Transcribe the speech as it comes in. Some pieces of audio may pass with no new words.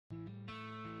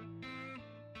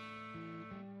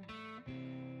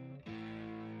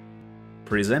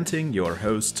presenting your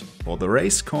host for the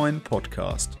Racecoin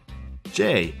podcast,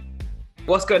 Jay.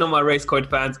 What's going on, my Racecoin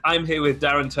fans? I'm here with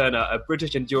Darren Turner, a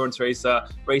British endurance racer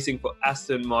racing for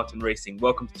Aston Martin Racing.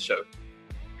 Welcome to the show.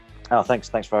 Oh, thanks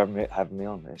for having me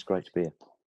on. It's great to be here.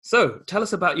 So, tell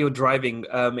us about your driving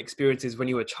experiences when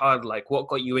you were a child. Like, what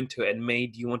got you into it and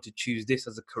made you want to choose this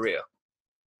as a career?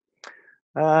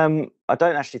 I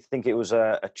don't actually think it was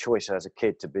a choice as a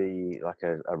kid to be like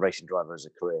a racing driver as a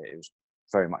career. It was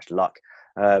very much luck.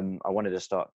 I wanted to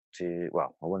start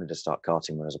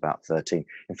karting when I was about 13.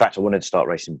 In fact, I wanted to start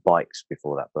racing bikes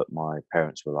before that, but my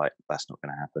parents were like, "That's not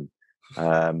going to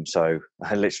happen." So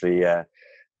I literally,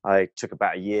 I took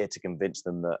about a year to convince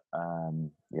them that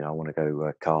I want to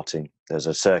go karting. There's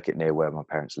a circuit near where my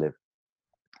parents live,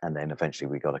 and then eventually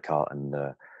we got a kart,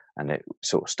 and it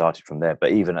sort of started from there.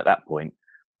 But even at that point,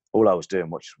 all I was doing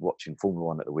was watching Formula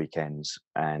One at the weekends,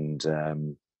 and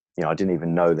I didn't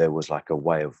even know there was like a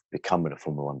way of becoming a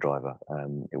Formula One driver.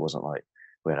 It wasn't like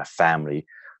we had a family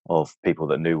of people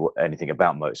that knew anything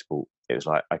about motorsport. It was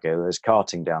like, okay, there's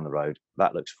karting down the road.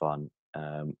 That looks fun,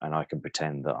 and I can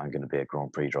pretend that I'm going to be a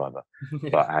Grand Prix driver.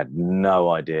 But I had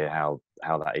no idea how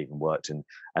that even worked, and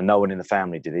no one in the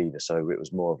family did either. So it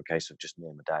was more of a case of just me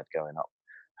and my dad going up,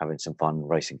 having some fun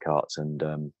racing karts, and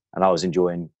I was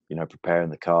enjoying,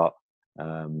 preparing the kart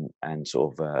and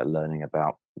sort of learning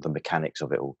about the mechanics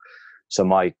of it all. So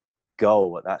my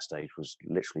goal at that stage was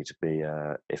literally to be,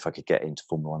 if I could get into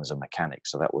Formula One as a mechanic.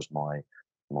 So that was my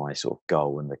sort of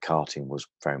goal, and the karting was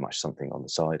very much something on the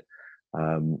side.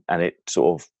 And it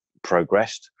sort of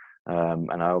progressed,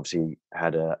 and I obviously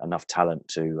had enough talent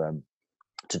to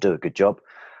do a good job.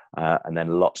 And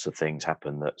then lots of things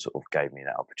happened that sort of gave me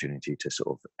that opportunity to sort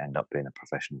of end up being a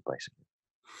professional, basically.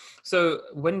 So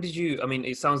when did you,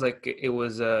 it sounds like it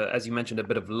was, as you mentioned, a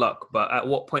bit of luck, but at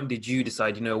what point did you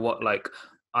decide, like,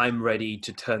 I'm ready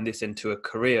to turn this into a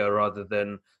career rather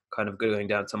than kind of going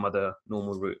down some other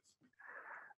normal route?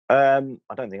 I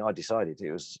don't think I decided.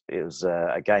 It was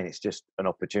again, it's just an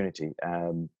opportunity.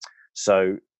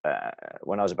 So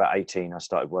when I was about 18, I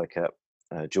started work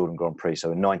at Jordan Grand Prix.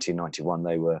 So in 1991,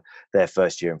 they were their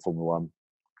first year in Formula One.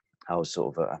 I was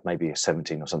sort of maybe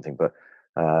 17 or something, but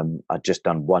I'd just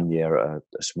done 1 year at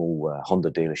a small Honda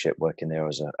dealership working there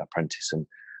as an apprentice, and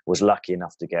was lucky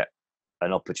enough to get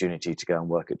an opportunity to go and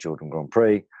work at Jordan Grand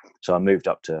Prix. So I moved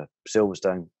up to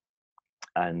Silverstone,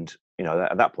 and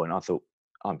at that point I thought,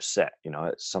 I'm set.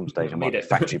 At some stage I might be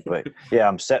factory, but yeah,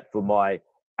 I'm set for my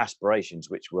aspirations,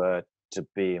 which were to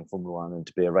be in Formula One and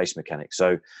to be a race mechanic.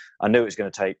 So I knew it was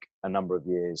going to take a number of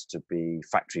years to be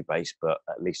factory based, but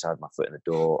at least I had my foot in the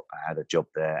door. I had a job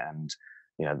there, and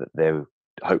that there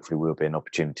hopefully will be an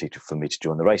opportunity for me to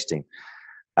join the race team.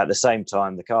 At the same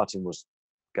time, the karting was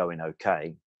going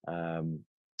okay,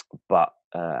 but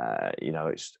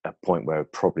it's a point where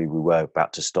probably we were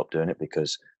about to stop doing it,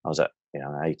 because I was at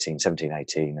 17,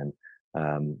 18,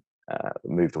 and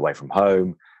moved away from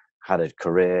home, had a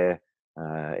career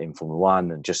in Formula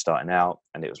One and just starting out,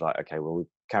 and it was like, okay, well, we'll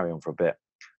carry on for a bit.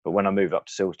 But when I moved up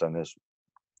to Silverstone, there's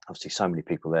obviously so many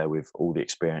people there with all the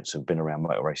experience and been around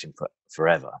motor racing for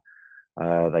forever.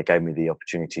 They gave me the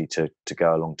opportunity to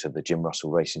go along to the Jim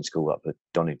Russell Racing School up at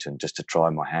Donington, just to try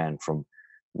my hand from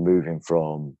moving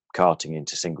from karting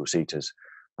into single seaters.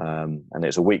 And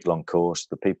it's a week-long course.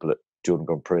 The people at Jordan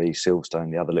Grand Prix,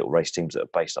 Silverstone, the other little race teams that are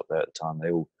based up there at the time,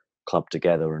 they all clubbed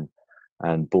together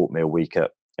and bought me a week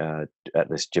at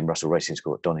this Jim Russell Racing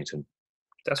School at Donington.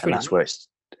 That's really nice. Where it's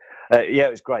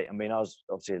it was great. I was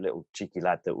obviously a little cheeky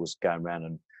lad that was going around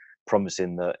and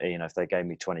promising that if they gave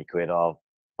me 20 quid, I'll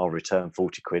return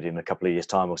 40 quid in a couple of years'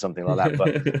 time or something like that.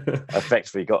 But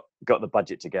effectively got the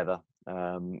budget together,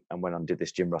 and went and did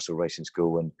this Jim Russell Racing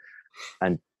School,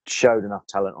 and showed enough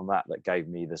talent on that gave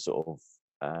me the sort of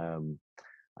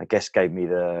gave me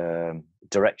the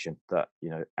direction that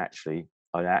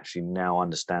I actually now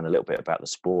understand a little bit about the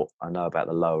sport. I know about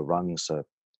the lower rungs, so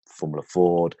Formula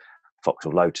Ford,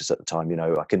 Vauxhall Lotus at the time.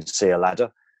 I can see a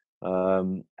ladder,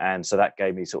 and so that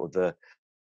gave me sort of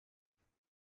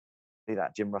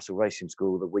that Jim Russell Racing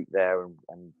School, the week there,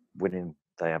 and winning.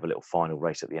 They have a little final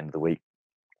race at the end of the week,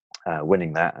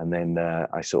 winning that, and then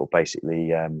I sort of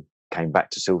basically came back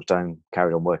to Silverstone,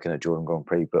 carried on working at Jordan Grand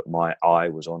Prix, but my eye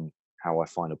was on how I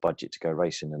find a budget to go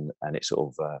racing, and it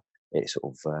sort of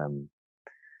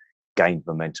gained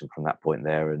momentum from that point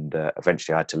there, and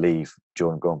eventually I had to leave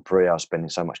Jordan Grand Prix. I was spending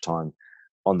so much time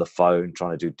on the phone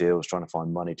trying to do deals, trying to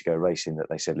find money to go racing, that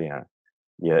they said,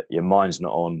 your mind's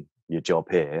not on your job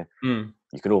here.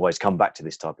 You can always come back to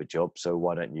this type of job, so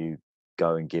why don't you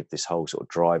go and give this whole sort of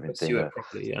driving thing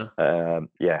properly?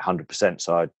 100%.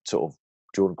 So I sort of,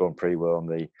 Jordan Grand Prix were on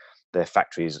their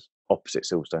factories opposite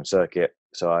Silverstone Circuit.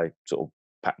 So I sort of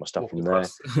packed my stuff from there,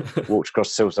 walked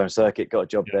across the Silverstone Circuit, got a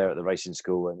job there at the racing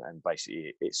school, and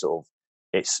basically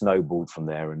it snowballed from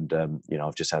there. And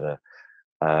I've just had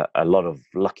a lot of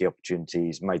lucky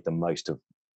opportunities, made the most of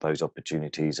those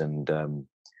opportunities, and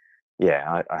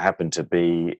I happened to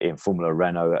be in Formula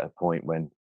Renault at a point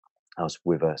when I was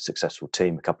with a successful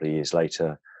team a couple of years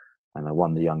later, and I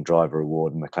won the Young Driver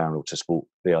Award and McLaren Autosport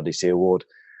BRDC Award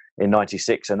in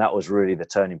 '96, and that was really the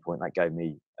turning point that gave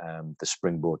me the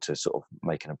springboard to sort of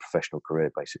making a professional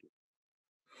career, basically.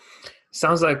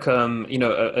 Sounds like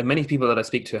many people that I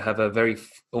speak to have a very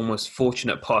almost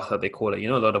fortunate path, that they call it.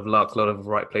 A lot of luck, a lot of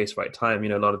right place, right time.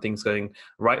 A lot of things going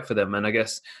right for them, and I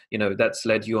guess that's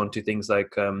led you on to things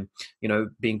like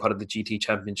being part of the GT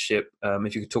Championship.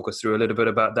 If you could talk us through a little bit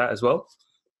about that as well.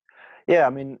 Yeah, I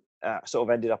mean, sort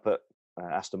of ended up at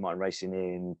Aston Martin Racing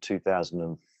in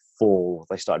 2004.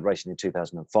 They started racing in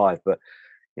 2005, but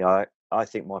I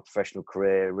think my professional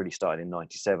career really started in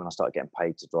 '97. I started getting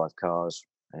paid to drive cars.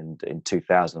 And in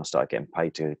 2000, I started getting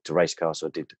paid to race cars. So I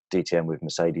did DTM with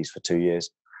Mercedes for 2 years.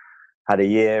 Had a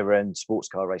year in sports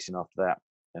car racing after that,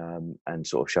 and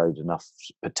sort of showed enough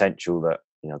potential that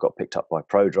I got picked up by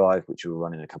ProDrive, which we were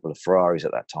running a couple of Ferraris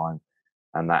at that time,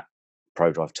 and that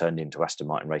ProDrive turned into Aston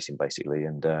Martin Racing basically,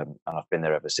 and I've been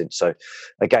there ever since. So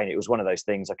again, it was one of those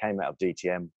things. I came out of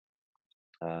DTM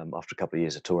after a couple of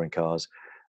years of touring cars,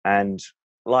 and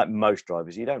like most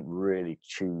drivers, you don't really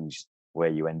choose where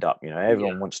you end up.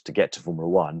 Everyone wants to get to Formula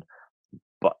One,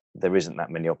 but there isn't that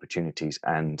many opportunities,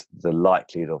 and the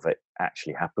likelihood of it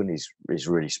actually happen is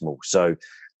really small. So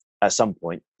at some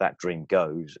point that dream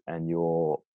goes, and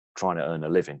you're trying to earn a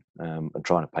living, and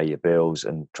trying to pay your bills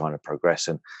and trying to progress,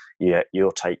 and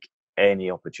you'll take any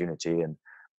opportunity. And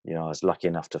I was lucky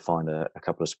enough to find a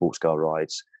couple of sports car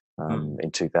rides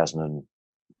in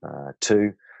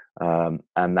 2002.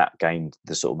 And that gained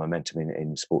the sort of momentum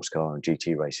in sports car and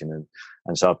GT racing,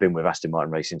 and so I've been with Aston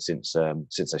Martin Racing since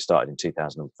they started in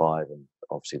 2005, and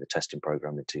obviously the testing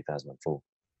program in 2004.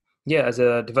 Yeah, as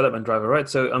a development driver, right?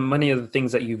 So many of the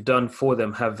things that you've done for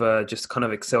them have just kind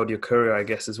of excelled your career, I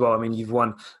guess, as well. I mean, you've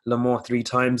won Le Mans 3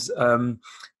 times.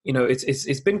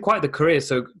 It's been quite the career.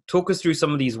 So talk us through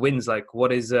some of these wins. Like,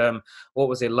 what was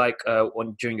it like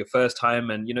during your first time,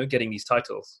 and getting these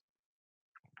titles?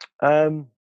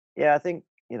 Yeah, I think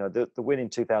the win in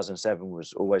 2007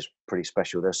 was always pretty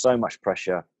special. There's so much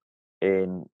pressure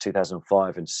in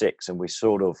 2005 and 6, and we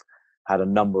sort of had a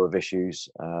number of issues.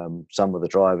 Some of the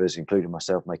drivers, including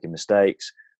myself, making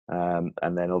mistakes,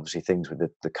 and then obviously things with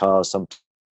the cars. Some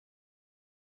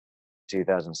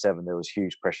 2007 there was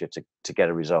huge pressure to get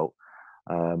a result,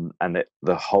 and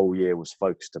the whole year was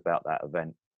focused about that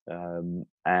event.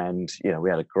 And we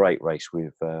had a great race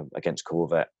with against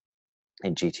Corvette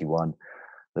in GT1.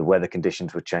 The weather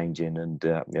conditions were changing, and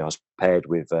I was paired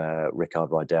with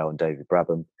Rickard Rydell and David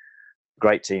Brabham.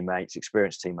 Great teammates,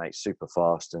 experienced teammates, super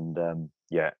fast, and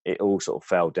it all sort of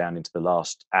fell down into the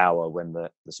last hour when the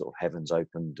sort of heavens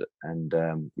opened, and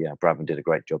Brabham did a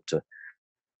great job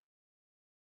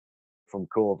from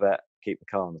Corvette keep the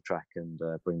car on the track and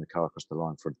bring the car across the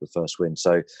line for the first win.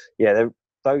 So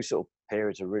those sort of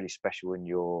periods are really special in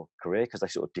your career because they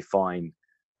sort of define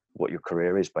what your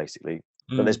career is basically.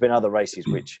 But there's been other races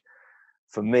which,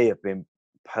 for me, have been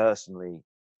personally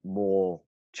more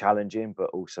challenging, but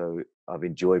also I've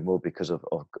enjoyed more because of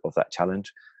that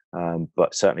challenge.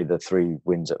 But certainly the 3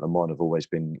 wins at Le Mans have always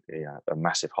been a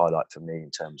massive highlight for me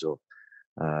in terms of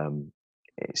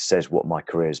it says what my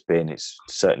career has been. It's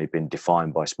certainly been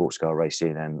defined by sports car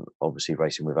racing and obviously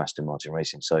racing with Aston Martin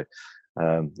Racing. So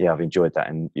I've enjoyed that.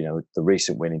 And the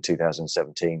recent win in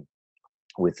 2017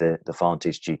 with the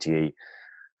Vantage GTE,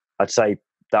 I'd say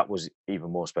that was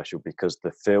even more special because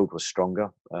the field was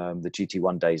stronger. The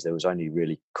GT1 days, there was only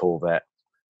really Corvette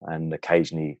and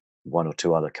occasionally 1 or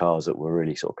 2 other cars that were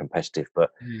really sort of competitive. But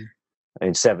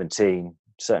in 17,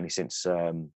 certainly since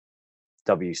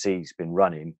WC's been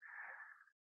running,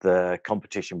 the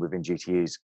competition within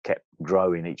GTEs kept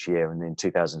growing each year. And in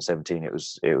 2017, it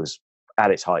was at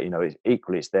its height.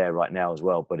 Equally it's there right now as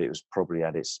well, but it was probably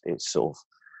at its sort of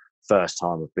first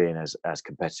time of being as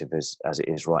competitive as it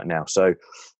is right now. So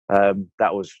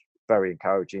that was very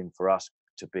encouraging for us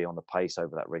to be on the pace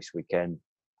over that race weekend.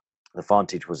 The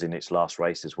Vantage was in its last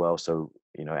race as well, so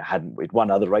it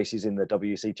won other races in the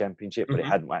WC Championship, but it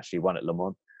hadn't actually won at Le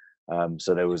Mans.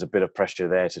 So there was a bit of pressure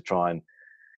there to try and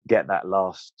get that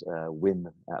last win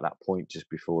at that point just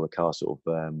before the car sort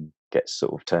of gets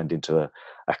sort of turned into a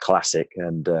classic,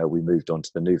 and we moved on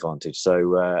to the new Vantage.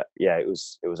 So yeah, it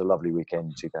was a lovely weekend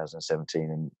in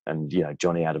 2017, and you know,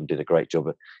 Johnny Adam did a great job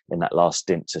in that last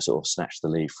stint to sort of snatch the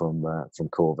lead from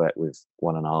Corvette with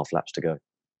 1.5 laps to go.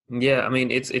 Yeah, I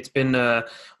mean, it's been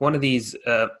one of these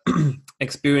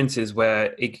experiences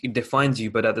where it defines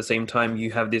you, but at the same time,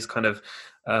 you have this kind of,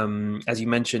 as you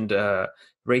mentioned,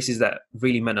 races that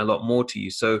really meant a lot more to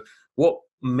you. So, what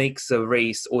makes a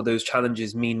race or those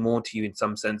challenges mean more to you in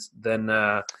some sense than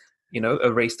a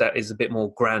race that is a bit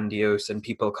more grandiose and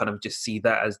people kind of just see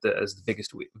that as the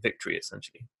biggest victory,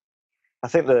 essentially? I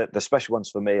think the special ones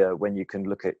for me are when you can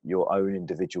look at your own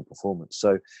individual performance.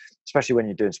 So, especially when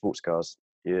you're doing sports cars,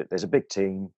 there's a big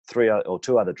team,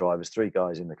 two other drivers, 3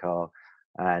 guys in the car,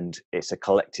 and it's a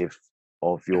collective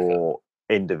of your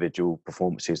individual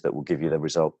performances that will give you the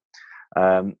result.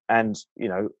 And you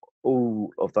know,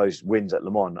 all of those wins at Le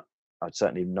Mans, I'd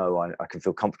certainly know I can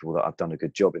feel comfortable that I've done a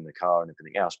good job in the car and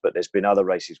everything else. But there's been other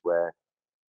races where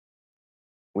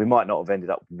we might not have ended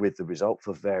up with the result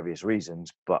for various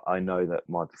reasons, but I know that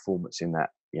my performance in that,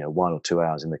 you know, 1 or 2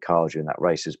 hours in the car during that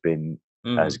race has been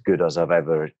as good as I've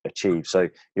ever achieved. So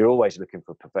you're always looking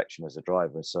for perfection as a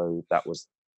driver. So that was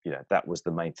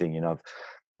the main thing. You know,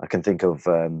 I can think of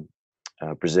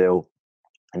Brazil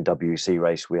and WEC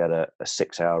race. We had a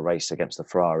 6-hour race against the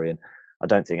Ferrari, and I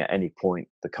don't think at any point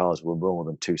the cars were more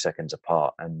than 2 seconds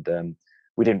apart. And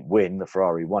we didn't win. The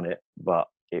Ferrari won it, but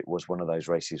it was one of those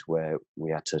races where we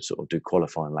had to sort of do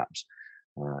qualifying laps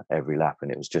every lap,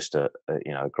 and it was just a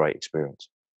great experience.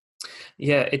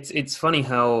 Yeah, it's funny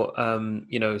how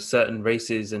certain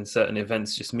races and certain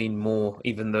events just mean more,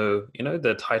 even though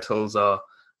the titles are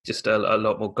just a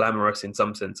lot more glamorous in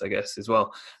some sense, I guess, as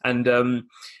well. And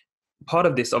part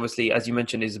of this, obviously, as you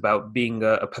mentioned, is about being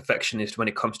a perfectionist when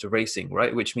it comes to racing,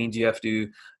 right? Which means you have to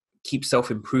keep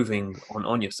self-improving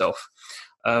on yourself.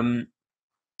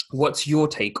 What's your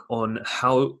take on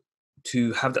how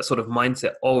to have that sort of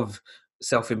mindset of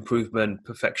self-improvement,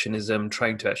 perfectionism,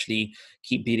 trying to actually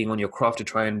keep beating on your craft to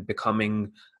try and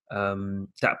becoming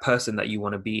that person that you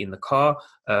want to be in the car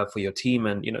for your team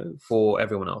and, for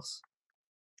everyone else?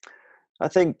 I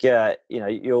think,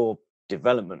 your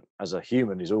development as a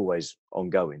human is always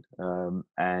ongoing.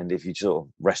 And if you sort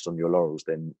of rest on your laurels,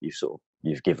 then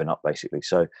you've given up basically.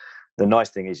 So the nice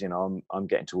thing is, I'm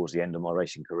getting towards the end of my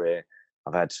racing career.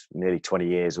 I've had nearly 20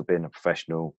 years of being a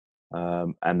professional.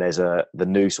 And there's the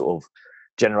new sort of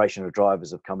generation of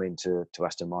drivers have come into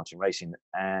Aston Martin Racing,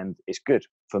 and it's good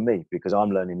for me because I'm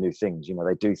learning new things.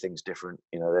 They do things different.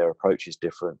 Their approach is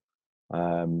different.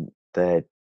 Their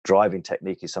driving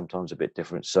technique is sometimes a bit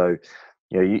different. So,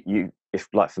 if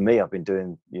like for me, I've been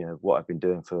doing what I've been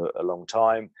doing for a long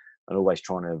time, and always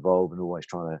trying to evolve and always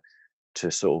trying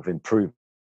to sort of improve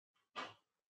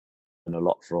and a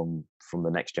lot from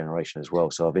the next generation as well.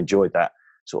 So I've enjoyed that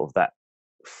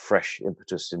fresh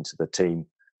impetus into the team,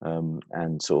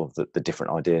 and sort of the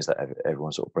different ideas that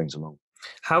everyone sort of brings along.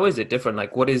 How is it different?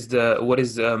 Like, what is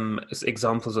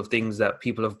examples of things that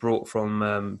people have brought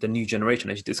from the new generation,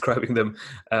 as you're describing them,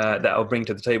 that I'll bring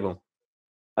to the table?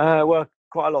 Well,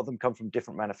 quite a lot of them come from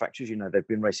different manufacturers. They've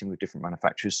been racing with different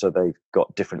manufacturers, so they've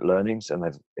got different learnings and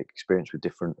they've experienced with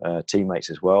different teammates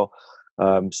as well.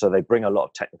 So they bring a lot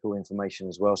of technical information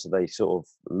as well. So they sort of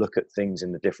look at things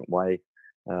in a different way.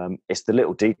 It's the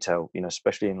little detail,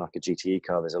 especially in like a GTE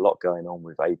car, there's a lot going on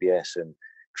with ABS and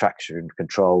traction and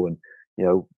control. And,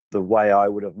 the way I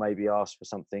would have maybe asked for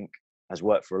something has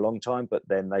worked for a long time, but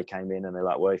then they came in and they're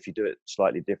like, well, if you do it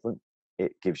slightly different,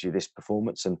 it gives you this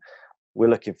performance. And we're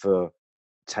looking for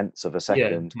tenths of a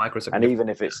second. Microsecond. And even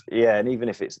if it's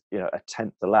a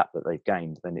tenth a lap that they've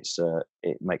gained, then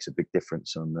it makes a big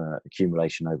difference on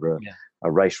accumulation over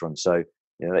a race run. So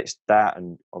it's that,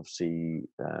 and obviously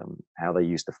how they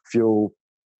use the fuel,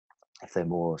 if they're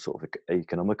more sort of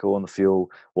economical on the fuel,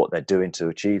 what they're doing to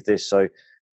achieve this. So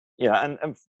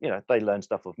and they learn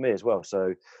stuff of me as well.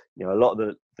 So a lot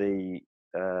of the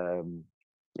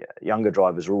younger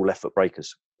drivers are all left foot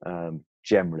brakers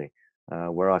generally.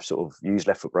 Where I've sort of used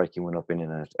left foot braking when I've been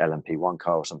in an LMP1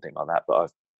 car or something like that,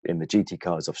 but in the GT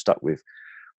cars I've stuck with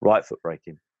right foot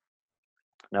braking.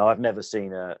 Now I've never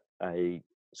seen a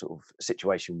sort of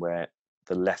situation where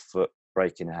the left foot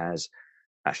braking has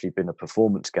actually been a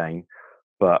performance gain,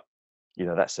 but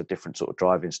that's a different sort of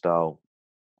driving style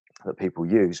that people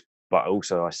use. But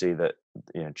also I see that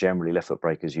generally left foot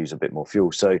brakers use a bit more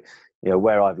fuel. So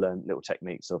where I've learned little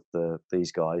techniques of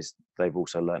these guys, they've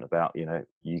also learned about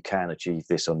you can achieve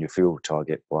this on your fuel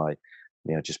target by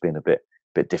just being a bit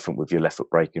different with your left foot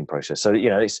braking process. So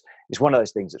it's one of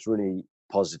those things that's really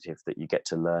positive that you get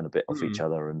to learn a bit off each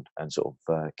other and sort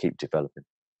of keep developing.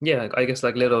 Yeah, I guess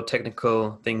like little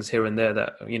technical things here and there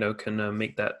that can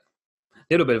make that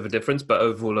little bit of a difference, but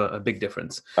overall a big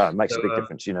difference. It makes So a big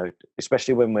difference,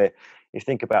 especially when you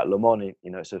think about Le Mans,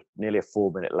 it's nearly a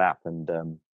 4 minute lap. And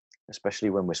especially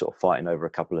when we're sort of fighting over a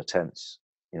couple of tenths,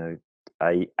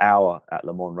 a hour at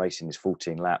Le Mans racing is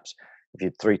 14 laps. If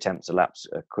you're 3/10 a lap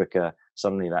quicker,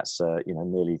 suddenly that's, it's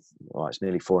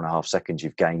nearly 4.5 seconds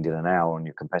you've gained in an hour on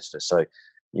your competitor. So,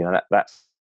 that's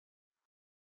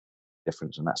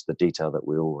difference. And that's the detail that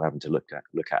we're all having to look at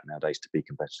nowadays to be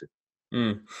competitive.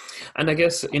 Mm. And I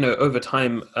guess, over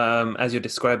time, as you're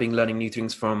describing learning new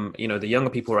things from, the younger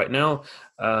people right now,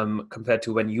 compared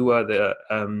to when you were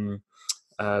the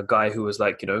guy who was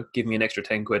like, give me an extra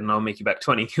 10 quid and I'll make you back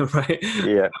 20, right?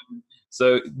 Yeah.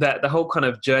 So that the whole kind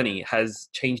of journey has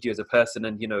changed you as a person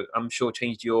and, I'm sure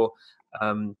changed your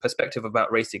perspective about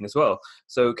racing as well.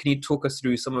 So can you talk us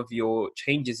through some of your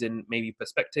changes in maybe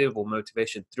perspective or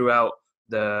motivation throughout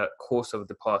the course of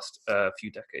the past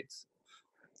few decades?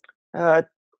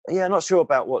 Yeah, not sure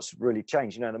about what's really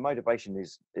changed. The motivation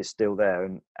is still there,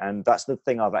 and that's the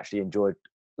thing I've actually enjoyed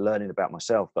learning about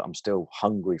myself. That I'm still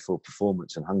hungry for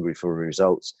performance and hungry for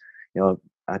results.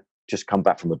 I just come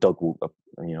back from a dog walk.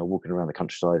 Walking around the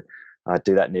countryside. I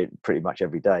do that pretty much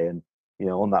every day, and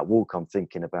on that walk, I'm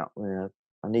thinking about,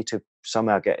 I need to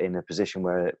somehow get in a position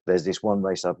where there's this one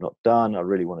race I've not done. I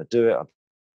really want to do it.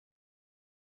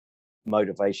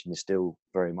 Motivation is still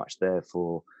very much there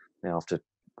for after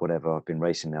whatever I've been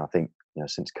racing now. I think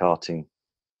since karting,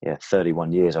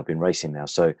 31 years I've been racing now.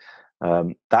 So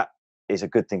that is a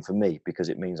good thing for me because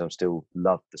it means I'm still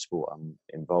love the sport I'm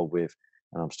involved with,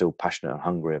 and I'm still passionate and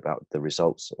hungry about the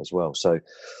results as well. So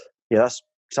that's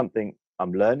something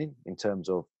I'm learning in terms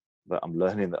of that. I'm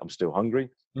learning that I'm still hungry,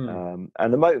 and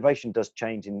the motivation does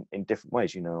change in different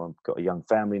ways. I've got a young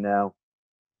family now.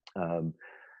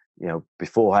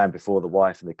 Beforehand, before the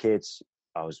wife and the kids,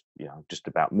 I was, just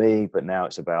about me, but now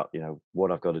it's about,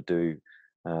 what I've got to do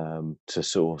to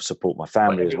sort of support my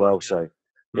family as well. So,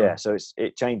 so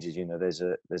it changes,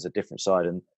 there's a different side,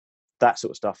 and that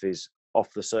sort of stuff is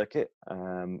off the circuit,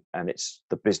 and it's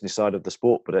the business side of the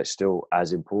sport, but it's still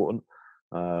as important.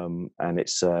 And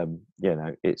it's,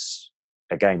 it's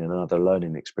again, another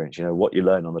learning experience. What you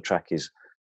learn on the track is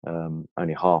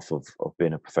only half of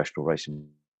being a professional racing.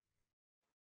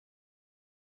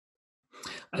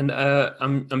 And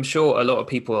I'm sure a lot of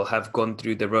people have gone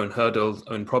through their own hurdles,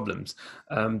 own problems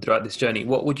throughout this journey.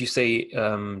 What would you say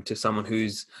to someone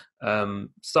who's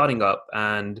starting up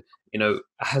and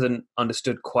hasn't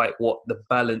understood quite what the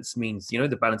balance means?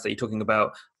 The balance that you're talking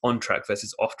about on track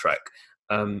versus off track.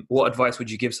 What advice would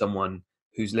you give someone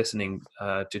who's listening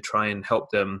to try and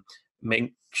help them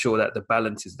make sure that the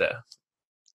balance is there?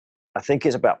 I think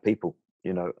it's about people,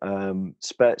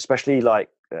 especially like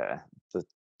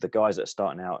the guys that are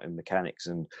starting out in mechanics,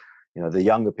 and the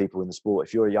younger people in the sport.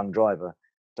 If you're a young driver,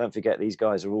 don't forget these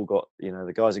guys have all got,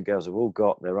 the guys and girls have all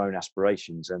got their own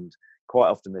aspirations, and quite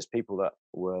often there's people that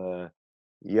were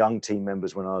young team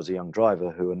members when I was a young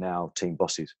driver who are now team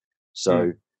bosses.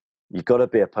 So you've got to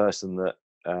be a person that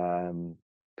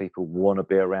people want to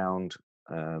be around,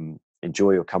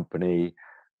 enjoy your company.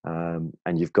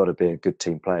 And you've got to be a good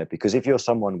team player, because if you're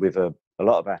someone with a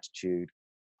lot of attitude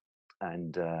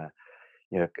and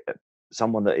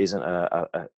someone that isn't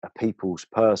a people's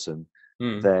person,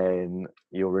 then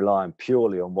you're relying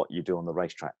purely on what you do on the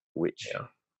racetrack, which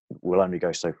will only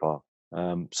go so far.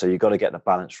 So you've got to get the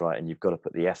balance right, and you've got to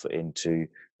put the effort in to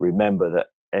remember that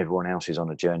everyone else is on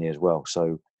a journey as well.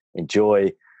 So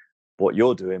enjoy what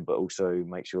you're doing, but also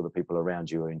make sure the people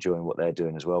around you are enjoying what they're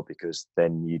doing as well, because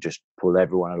then you just pull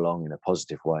everyone along in a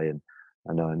positive way, and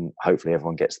hopefully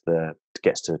everyone gets to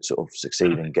sort of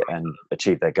succeed and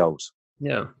achieve their goals.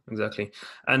 Yeah, exactly.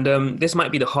 And this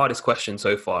might be the hardest question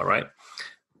so far, right?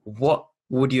 What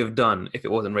would you have done if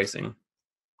it wasn't racing?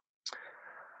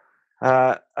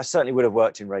 I certainly would have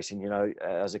worked in racing.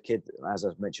 As a kid, as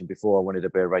I've mentioned before, I wanted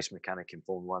to be a race mechanic in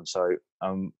Formula One. So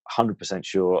I'm 100%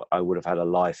 sure I would have had a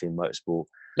life in motorsport.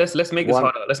 Let's make this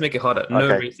harder. Let's make it harder. No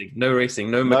racing, no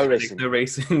racing, no mechanics, no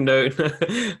racing,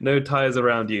 no tires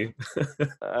around you.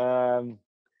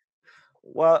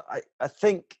 Well, I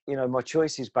think, my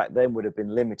choices back then would have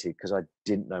been limited because I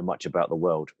didn't know much about the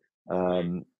world.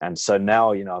 And so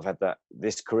now, I've had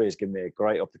this career has given me a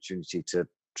great opportunity to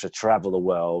travel the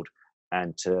world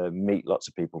and to meet lots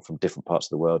of people from different parts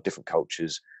of the world, different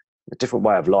cultures, a different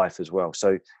way of life as well.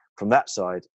 So from that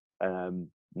side,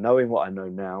 knowing what I know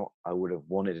now, I would have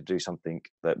wanted to do something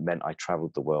that meant I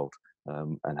traveled the world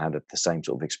and had the same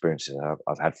sort of experiences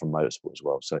I've had from motorsport as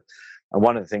well. So, and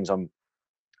one of the things I'm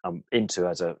into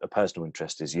as a personal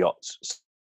interest is yachts.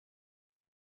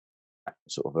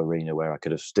 sort of arena where I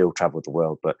could have still travelled the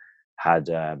world, but had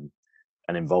an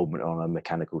involvement on a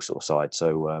mechanical sort of side.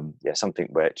 So something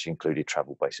which included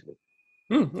travel basically.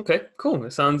 Okay, cool.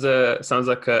 It sounds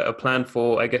like a plan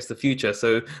for, I guess, the future.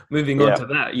 So moving on to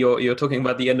that, you're talking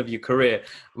about the end of your career.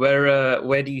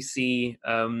 Where do you see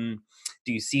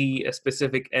do you see a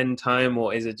specific end time,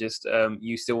 or is it just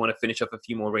you still want to finish off a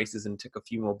few more races and tick a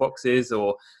few more boxes,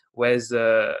 or what's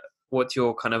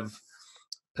your kind of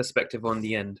perspective on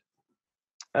the end?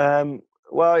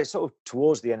 Well, it's sort of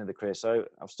towards the end of the career, so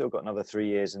I've still got another 3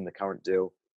 years in the current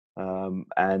deal,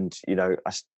 and I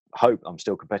hope I'm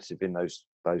still competitive in those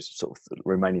sort of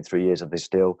remaining 3 years of this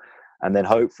deal, and then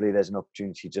hopefully there's an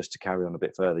opportunity just to carry on a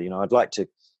bit further. I'd like to.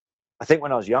 I think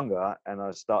when I was younger and I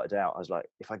started out, I was like,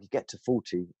 if I could get to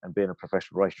 40 and being a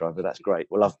professional race driver, that's great.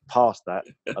 Well, I've passed that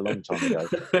a long time ago.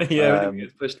 Everything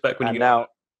gets pushed back when you get now,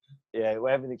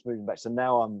 well, everything's moving back. So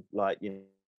now I'm like,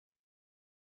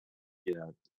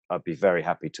 I'd be very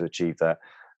happy to achieve that.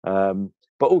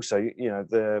 But also,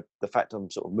 the fact I'm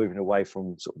sort of moving away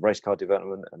from sort of race car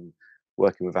development and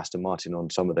working with Aston Martin on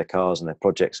some of their cars and their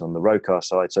projects on the road car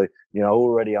side. So,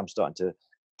 already I'm starting to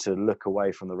look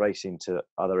away from the racing to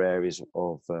other areas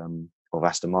of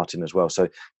Aston Martin as well. So,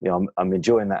 I'm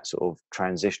enjoying that sort of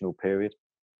transitional period,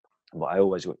 but I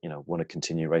always, want to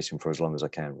continue racing for as long as I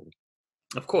can, really.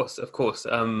 Of course.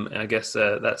 I guess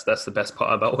that's the best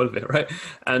part about all of it, right?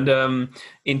 And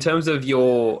in terms of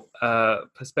your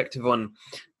perspective on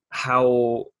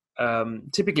how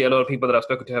typically a lot of people that I've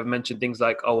spoken to have mentioned things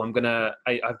like, oh,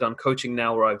 I've done coaching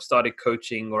now, or I've started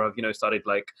coaching, or I've started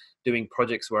like doing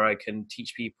projects where I can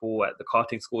teach people at the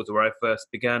karting schools where I first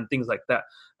began, things like that.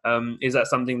 Is that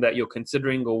something that you're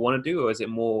considering or want to do, or is it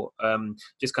more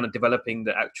just kind of developing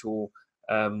the actual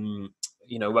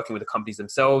working with the companies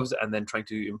themselves and then trying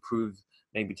to improve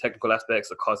maybe technical aspects,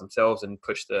 the cars themselves, and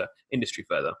push the industry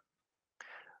further?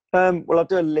 Well, I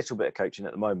do a little bit of coaching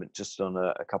at the moment, just on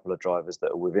a couple of drivers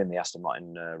that are within the Aston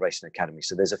Martin Racing Academy.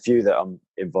 So there's a few that I'm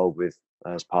involved with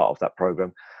as part of that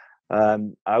program. I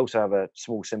also have a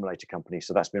small simulator company,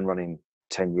 so that's been running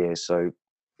 10 years. So,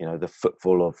 the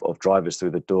footfall of drivers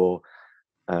through the door,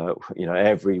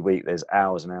 every week there's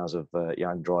hours and hours of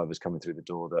young drivers coming through the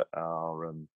door that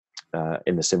are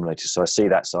in the simulator. So I see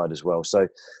that side as well. So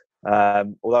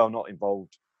although I'm not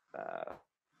involved,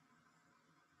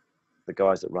 the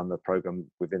guys that run the program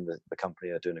within the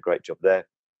company are doing a great job there,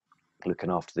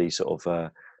 looking after these sort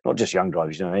of not just young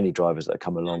drivers, any drivers that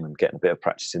come along and getting a bit of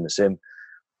practice in the sim.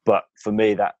 But for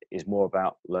me, that is more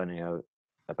about learning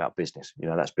about business.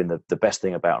 That's been the best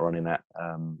thing about running that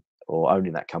or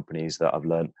owning that company, is that I've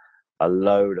learned a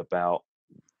load about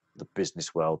the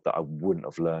business world that I wouldn't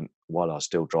have learned while I was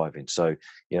still driving. So,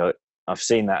 I've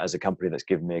seen that as a company that's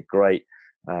given me a great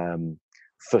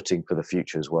footing for the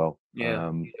future as well.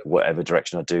 Whatever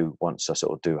direction I do once I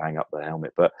sort of do hang up the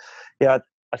helmet. But I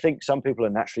think some people are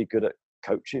naturally good at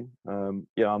coaching. I'm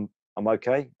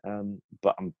okay,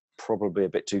 but I'm probably a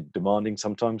bit too demanding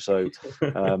sometimes. So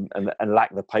and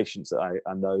lack the patience that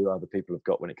I know other people have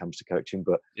got when it comes to coaching.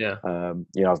 But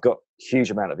I've got a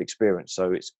huge amount of experience,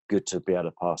 so it's good to be able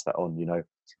to pass that on.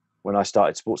 When I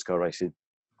started sports car racing,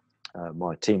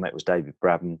 my teammate was David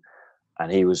Brabham,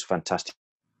 and he was fantastic.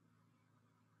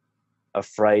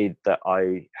 Afraid that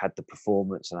I had the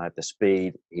performance and I had the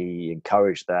speed, he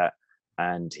encouraged that,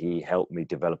 and he helped me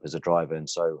develop as a driver. And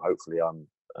so hopefully I'm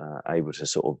able to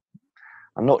sort of,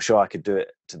 I'm not sure I could do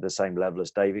it to the same level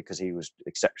as David because he was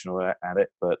exceptional at it,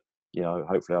 but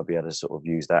hopefully I'll be able to sort of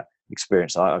use that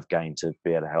experience I've gained to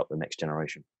be able to help the next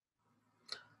generation.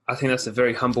 I think that's a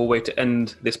very humble way to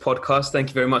end this podcast. Thank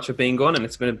you very much for being on, and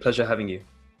it's been a pleasure having you.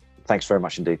 Thanks very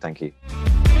much indeed. Thank you.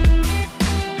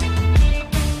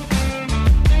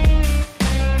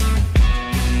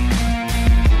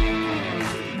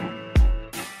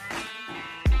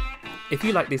 If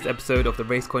you like this episode of the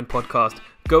Racecoin podcast,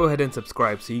 go ahead and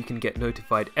subscribe so you can get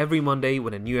notified every Monday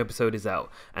when a new episode is out.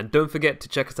 And don't forget to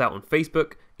check us out on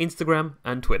Facebook, Instagram,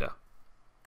 and Twitter.